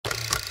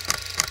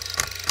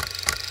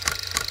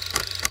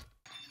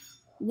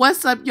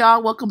What's up,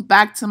 y'all? Welcome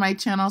back to my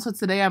channel. So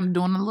today I'm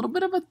doing a little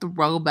bit of a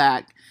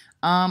throwback.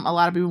 A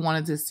lot of people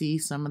wanted to see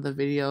some of the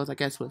videos, I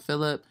guess, with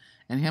Philip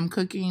and him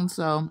cooking.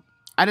 So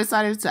I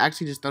decided to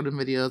actually just throw them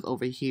videos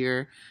over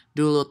here,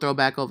 do a little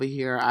throwback over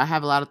here. I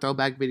have a lot of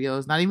throwback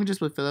videos, not even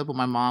just with Philip, but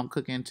my mom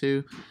cooking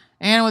too.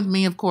 And with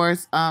me, of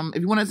course.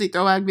 If you want to see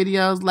throwback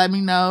videos, let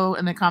me know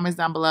in the comments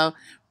down below.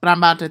 But I'm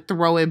about to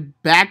throw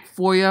it back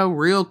for you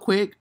real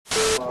quick.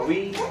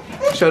 Weed.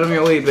 Show them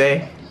your weed,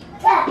 babe.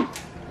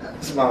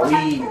 This is my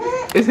weed.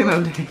 It's in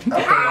them. I put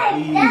my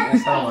weed.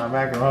 That's all my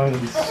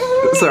macaronis.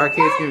 So our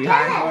kids can be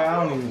high. Boy,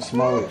 I don't even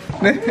smoke.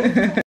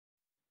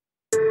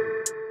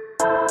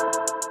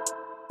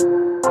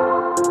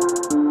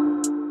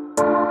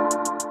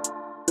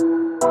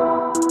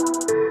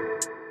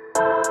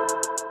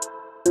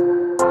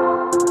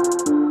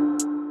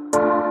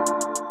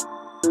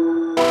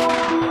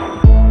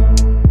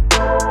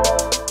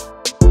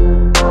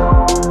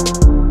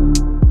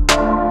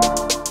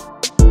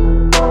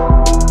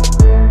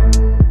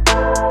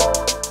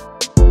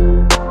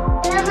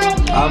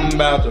 I'm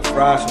about to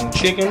fry some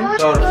chicken.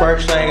 So the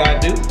first thing I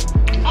do,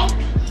 and I'm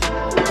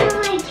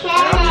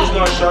just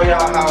gonna show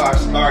y'all how I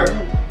start.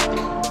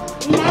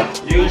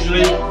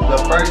 Usually, the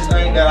first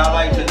thing that I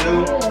like to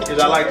do is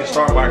I like to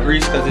start by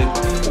grease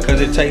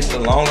because it takes the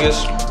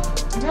longest.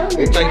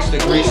 It takes the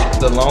grease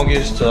the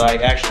longest to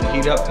like actually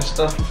heat up and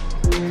stuff.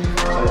 So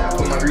yeah, I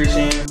put my grease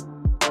in.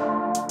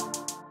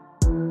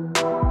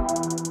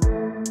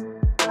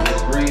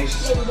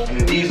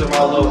 And these are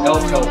my little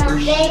elf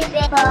helpers.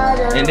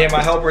 And then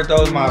my helper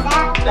throws my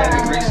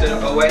standard grease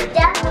away.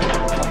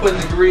 I put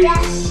the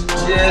grease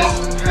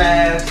just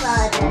past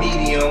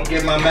medium.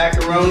 Get my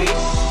macaronis.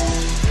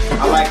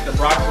 I like the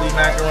broccoli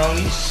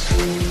macaronis.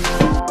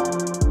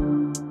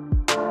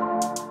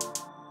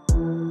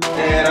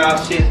 And I'll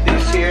sit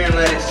this here and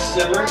let it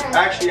simmer.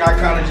 Actually, I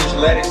kind of just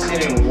let it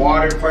sit in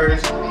water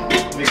first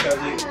because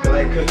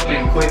it cooks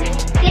pretty quick.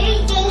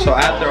 So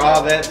after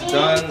all that's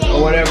done,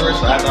 or whatever,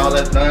 I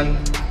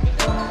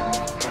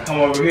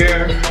come over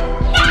here.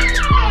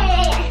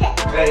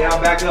 Hey, y'all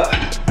back up.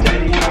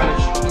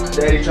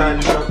 Daddy trying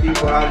to show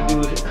people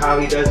how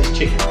he does his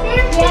chicken. I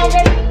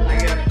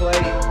get a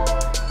plate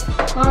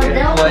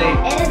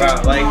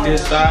about like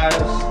this size,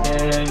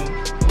 and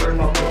where's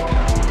my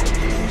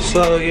plate?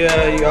 So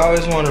yeah, you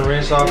always want to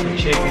rinse off the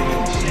chicken in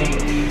the sink.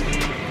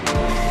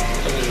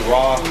 So it's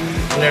raw,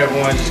 and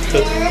everyone just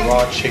cooking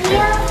raw chicken.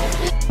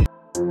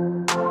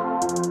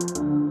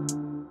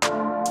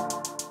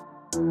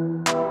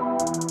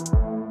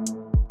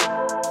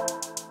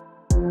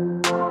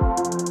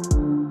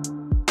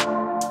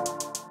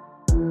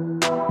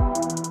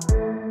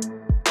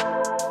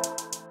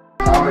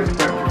 Always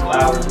prep your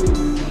flour. Make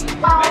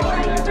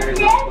sure that there's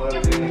no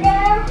bugs in it.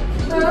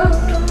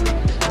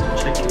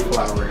 Check your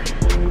flour.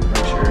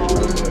 Make sure there's no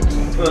bugs in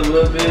it. Put a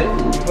little bit.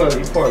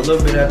 You pour a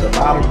little bit at the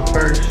bottom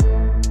first.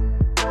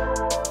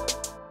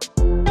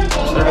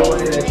 So that way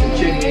that your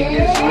chicken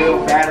gets real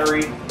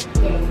battery.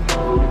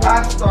 I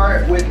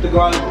start with the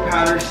garlic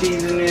powder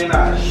seasoning.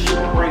 I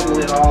sprinkle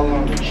it all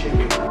on the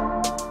chicken.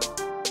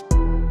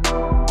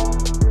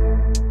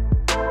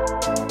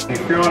 If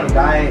you're on a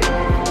diet,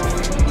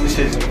 this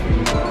isn't for you.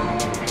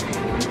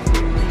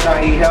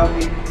 Trying to eat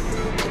healthy,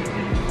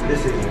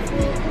 this isn't for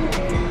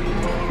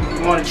you.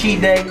 You want a cheat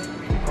day,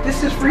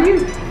 this is for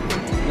you.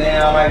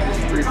 Then I like to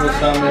sprinkle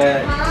some of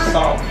that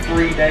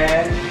salt-free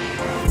dash.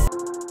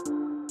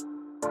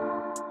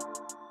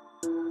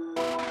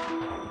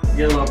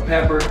 Get a little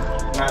pepper,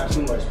 not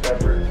too much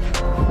pepper.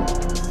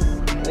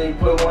 Then you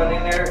put one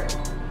in there.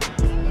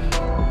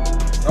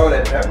 Oh,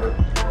 that pepper.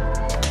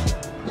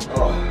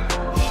 Oh,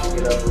 shake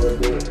it up a little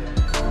bit.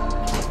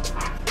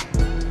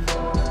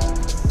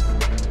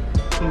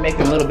 Make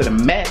a little bit of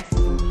mess.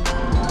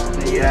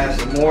 Then you add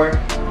some more.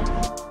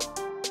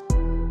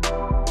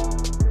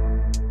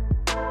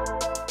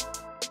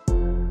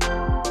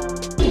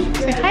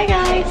 Say hi,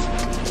 guys.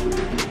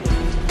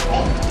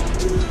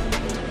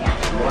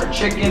 More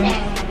chicken.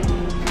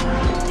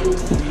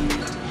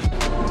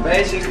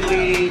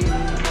 Basically,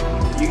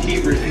 you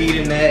keep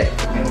repeating that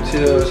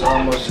until it's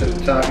almost to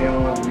the top. You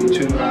don't want it to be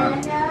too hot.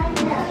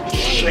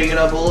 Shake it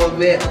up a little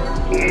bit.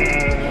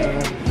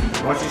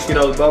 Once you see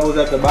those bubbles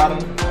at the bottom,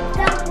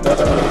 that's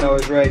when you know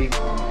it's ready.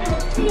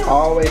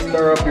 Always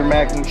stir up your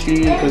mac and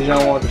cheese because you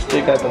don't want it to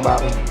stick at the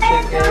bottom.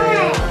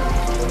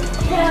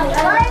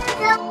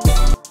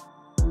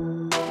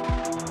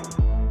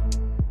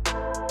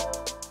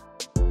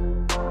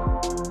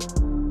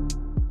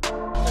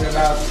 In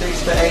about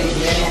 6 to 8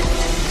 minutes,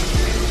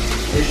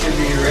 it should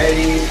be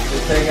ready to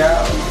take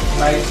out,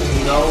 nice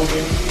and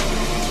golden.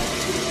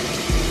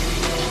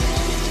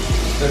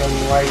 Put them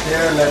right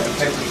there, let the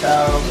paper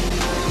towel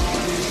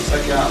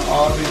suck out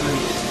all the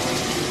grease.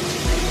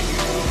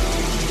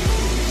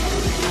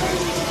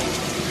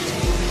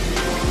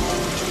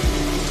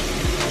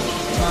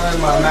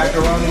 My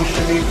macaroni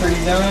should be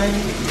pretty done.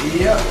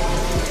 Yep.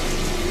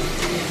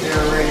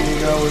 They're ready to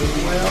go as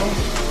well.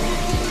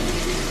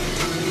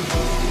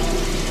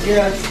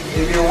 Yes,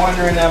 if you're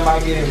wondering, am I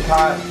getting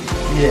hot?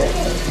 Yes.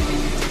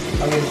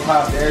 I'm getting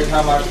popped every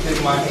time I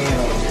stick my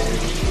hand on it.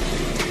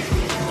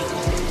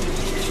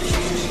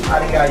 I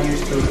done got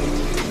used to it.